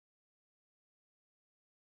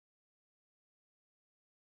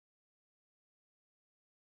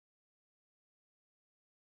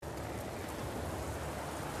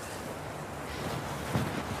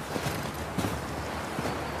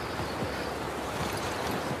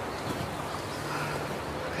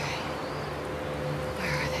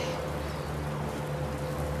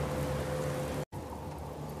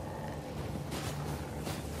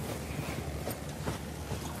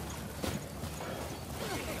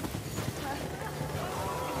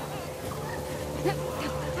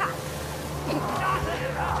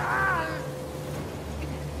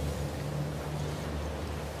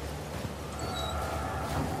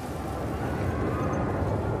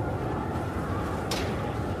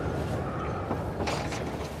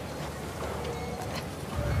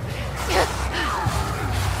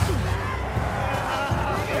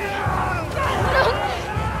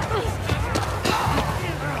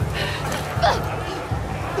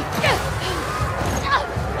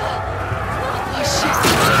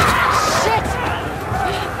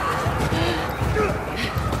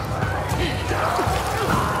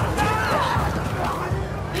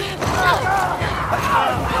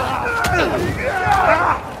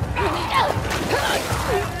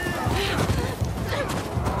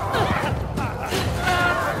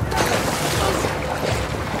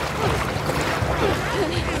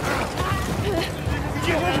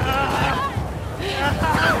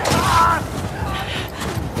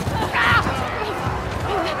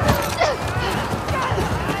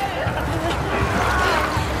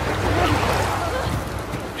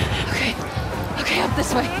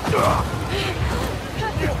This way.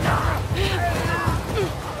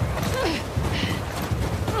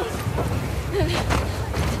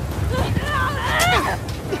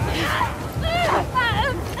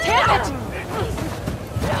 Damn it!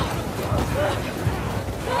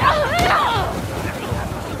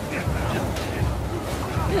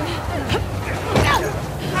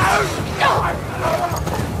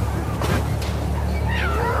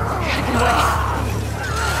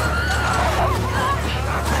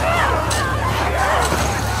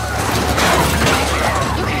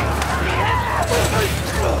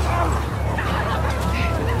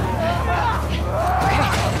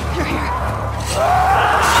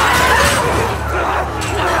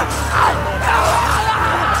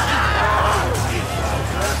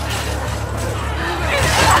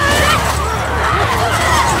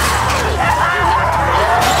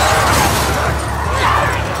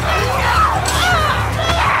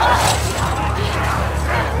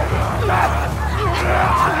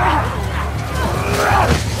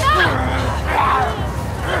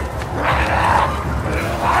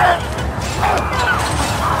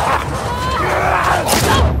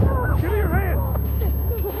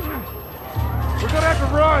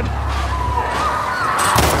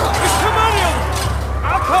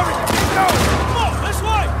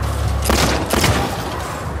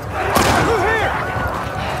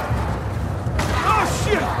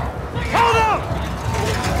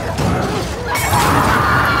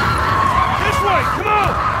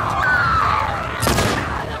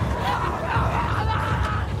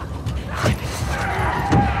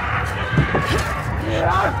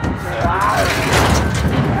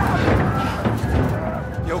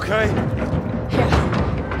 You okay? Yeah.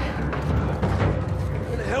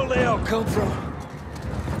 Where the hell they all come from?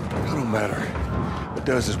 It don't matter. What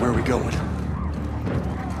does is where we going.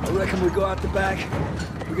 I reckon we go out the back.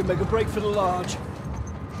 We can make a break for the lodge.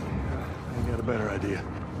 I ain't got a better idea.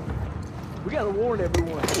 We gotta warn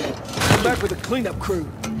everyone. Come back with a cleanup crew.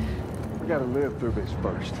 We gotta live through this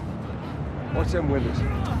first. Watch them windows.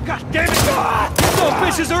 God damn it! These little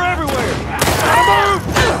bitches are everywhere! Move!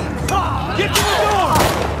 Get to the door!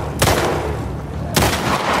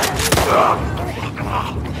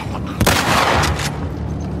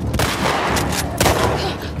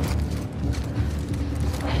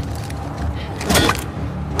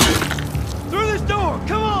 Through this door!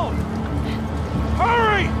 Come on!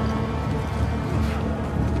 Hurry!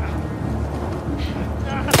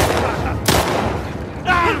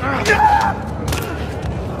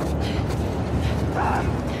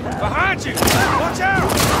 Behind you! Watch out!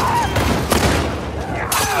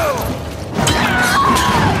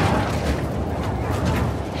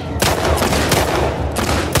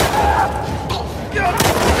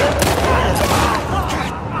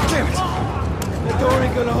 Damn it! That door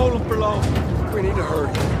ain't gonna hold him for long. We need to hurry.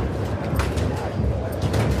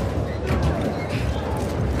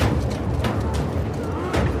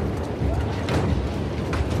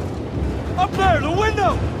 Up there, the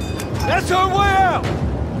window! That's our way out!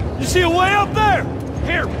 You see a way up there?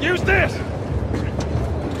 Here, use this!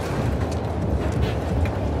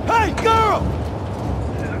 Hey, girl!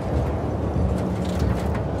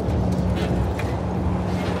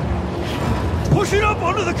 Push it up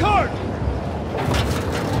onto the cart!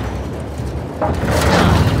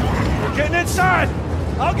 We're getting inside!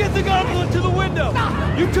 I'll get the gauntlet to the window!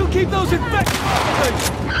 You two keep those infected!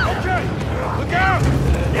 Okay, look out!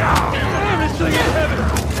 Damn, this thing is heavy!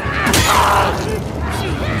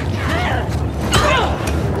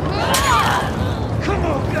 Come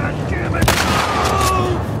on, goddammit!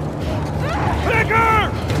 Picker!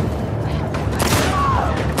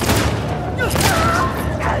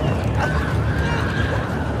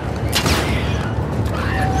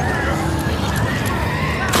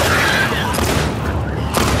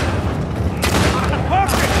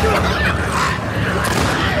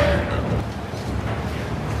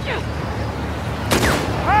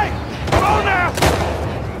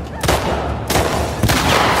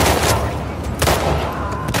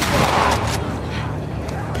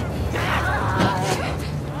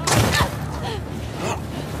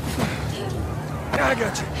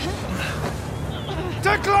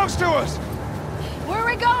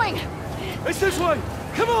 It's this way!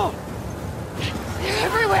 Come on! They're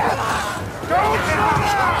everywhere! Don't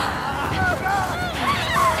stop!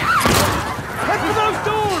 Head for those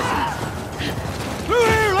doors! Through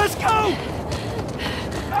here, let's go!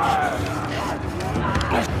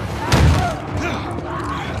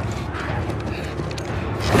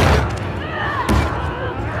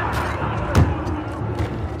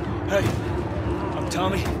 Hey, I'm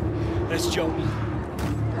Tommy. That's Joel.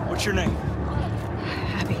 What's your name?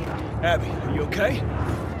 Abby. Abby, are you okay?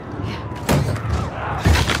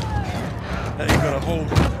 That ain't gonna hold.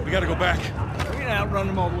 We gotta go back. We can't outrun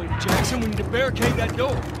them all the way to Jackson. We need to barricade that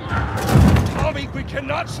door. Tommy, we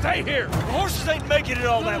cannot stay here! The horses ain't making it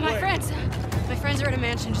all that My way. My friends are at a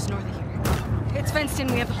mansion just north of here. It's fenced in.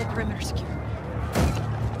 We have the whole perimeter secure.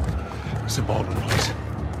 It's a Baldwin place.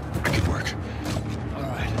 That could work. All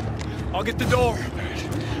right. I'll get the door.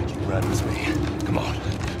 Keep riding with me. Come on.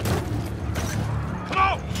 Come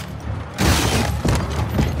on!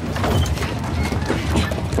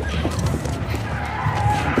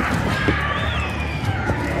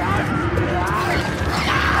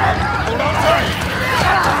 Hold on tight!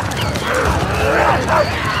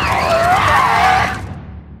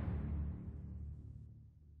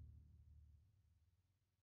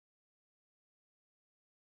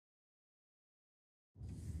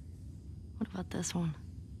 What about this one?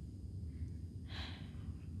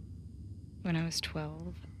 When I was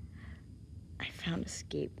 12, I found a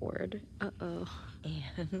skateboard. Uh-oh.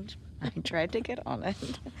 And I tried to get on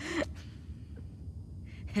it.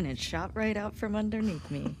 And it shot right out from underneath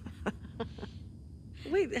me.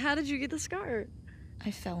 Wait, how did you get the scar? I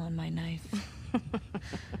fell on my knife.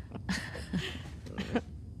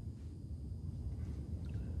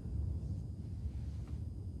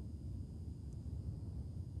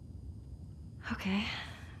 Okay.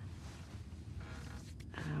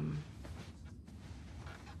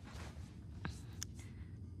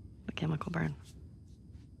 A chemical burn.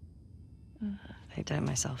 I did it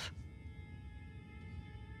myself.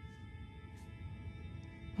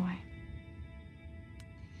 Why?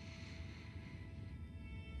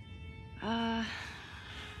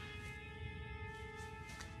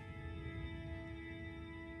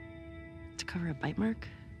 To cover a bite mark.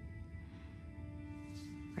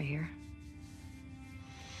 Right here.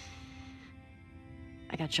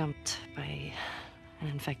 I got jumped by an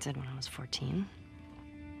infected when I was 14.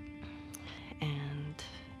 And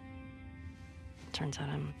it turns out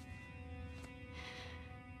I'm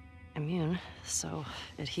immune, so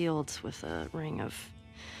it healed with a ring of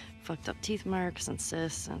fucked up teeth marks and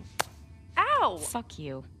cysts and... Ow! Fuck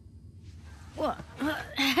you. What?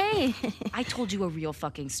 Hey! I told you a real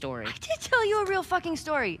fucking story. I did tell you a real fucking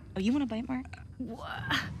story. Oh, you want a bite mark?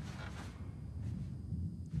 What?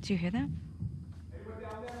 Did you hear that?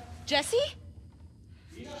 Jesse?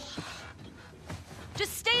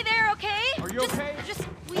 Just stay there, okay? Are you okay? Just,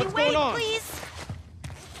 will What's you wait, going on? please?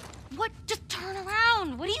 What? Just turn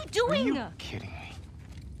around. What are you doing? Are you kidding me?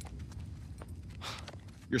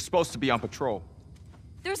 You're supposed to be on patrol.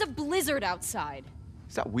 There's a blizzard outside.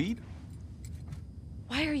 Is that weed?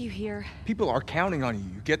 Why are you here? People are counting on you,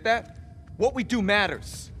 you get that? What we do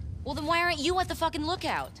matters. Well, then why aren't you at the fucking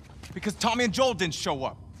lookout? Because Tommy and Joel didn't show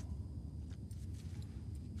up.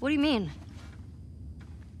 What do you mean?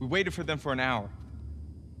 We waited for them for an hour.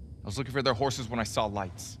 I was looking for their horses when I saw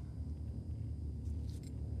lights.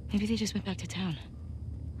 Maybe they just went back to town.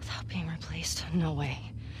 Without being replaced? No way.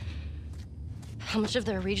 How much of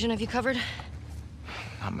their region have you covered?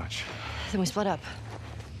 Not much. Then we split up.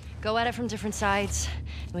 Go at it from different sides,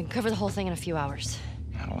 and we can cover the whole thing in a few hours.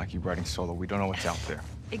 I don't like you riding solo. We don't know what's out there.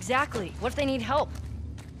 Exactly. What if they need help?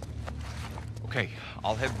 Okay,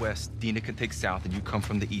 I'll head west, Dina can take south, and you come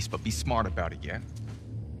from the east, but be smart about it, yeah?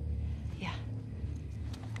 Yeah.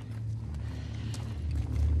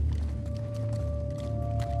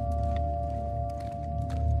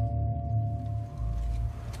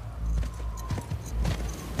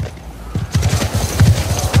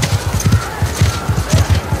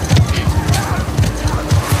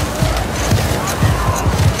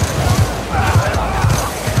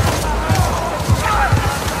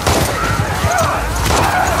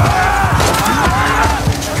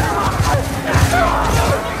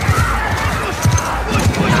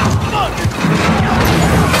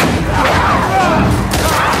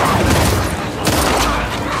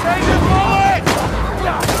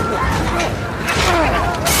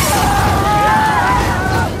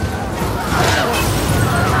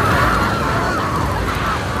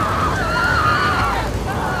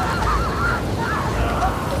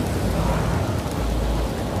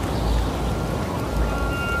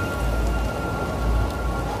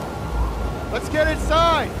 Let's get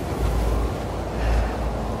inside!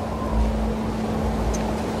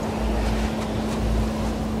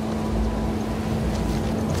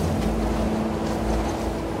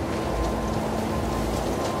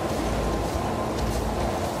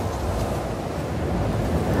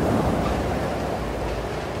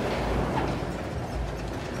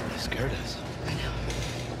 Scared us.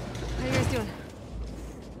 How you guys doing?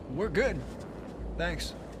 We're good.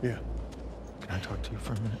 Thanks. Yeah. Can I talk to you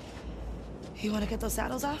for a minute? You want to get those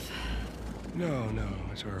saddles off? No,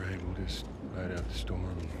 it's all right. We'll just ride out the storm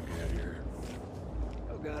and get out of here.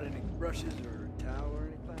 Oh, got any brushes or a towel or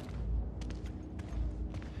anything?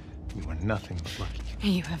 You are nothing but lucky.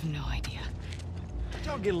 You have no idea. How'd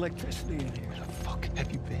y'all get electricity in here? Where the fuck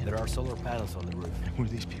have you been? There are solar panels on the roof. And who are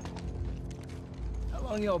these people? How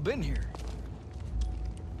long y'all been here?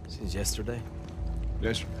 Since yesterday?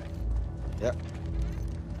 Yesterday. Yep.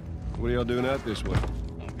 What are y'all doing out this way?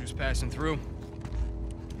 Just passing through.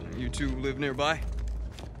 You two live nearby?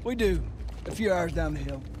 We do. A few hours down the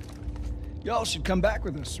hill. Y'all should come back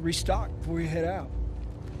with us, restock before you head out.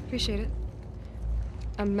 Appreciate it.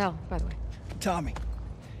 I'm Mel, by the way. Tommy.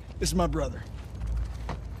 This is my brother.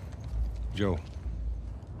 Joe.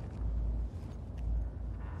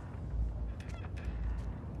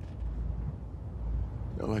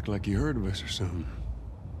 Y'all act like you heard of us or something.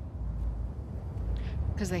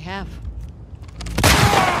 Because they have.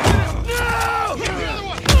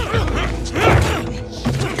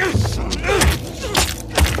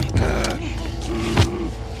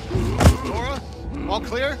 Laura? All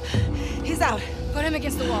clear? He's out. Put him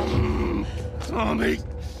against the wall. Tommy!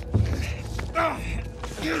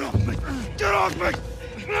 Get off me! Get off me!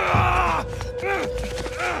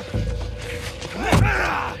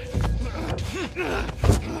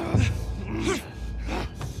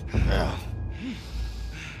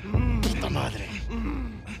 Puta madre.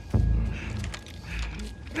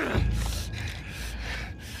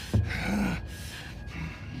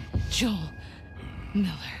 Joel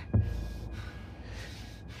Miller.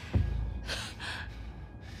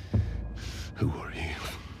 Who are you?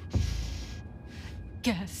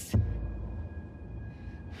 Guess.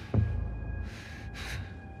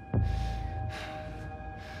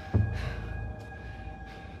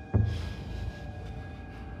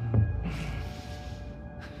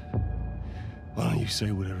 Why don't you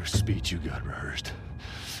say whatever speech you got rehearsed?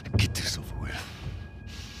 Get this over with.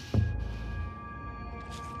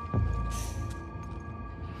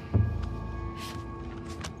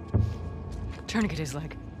 Tourniquet his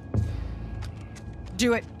leg.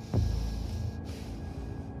 Do it.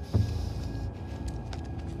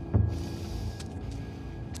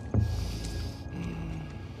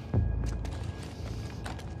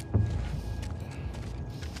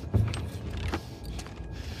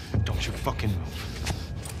 Don't you fucking move.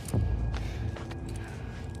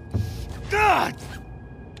 God!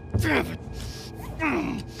 Damn it!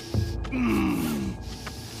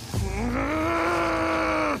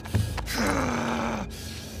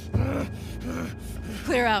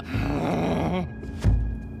 Clear out.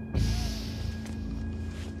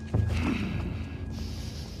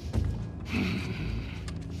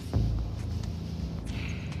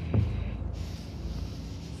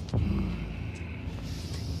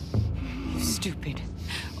 You stupid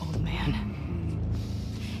old man.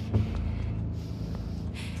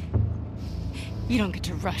 You don't get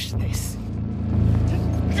to rush this.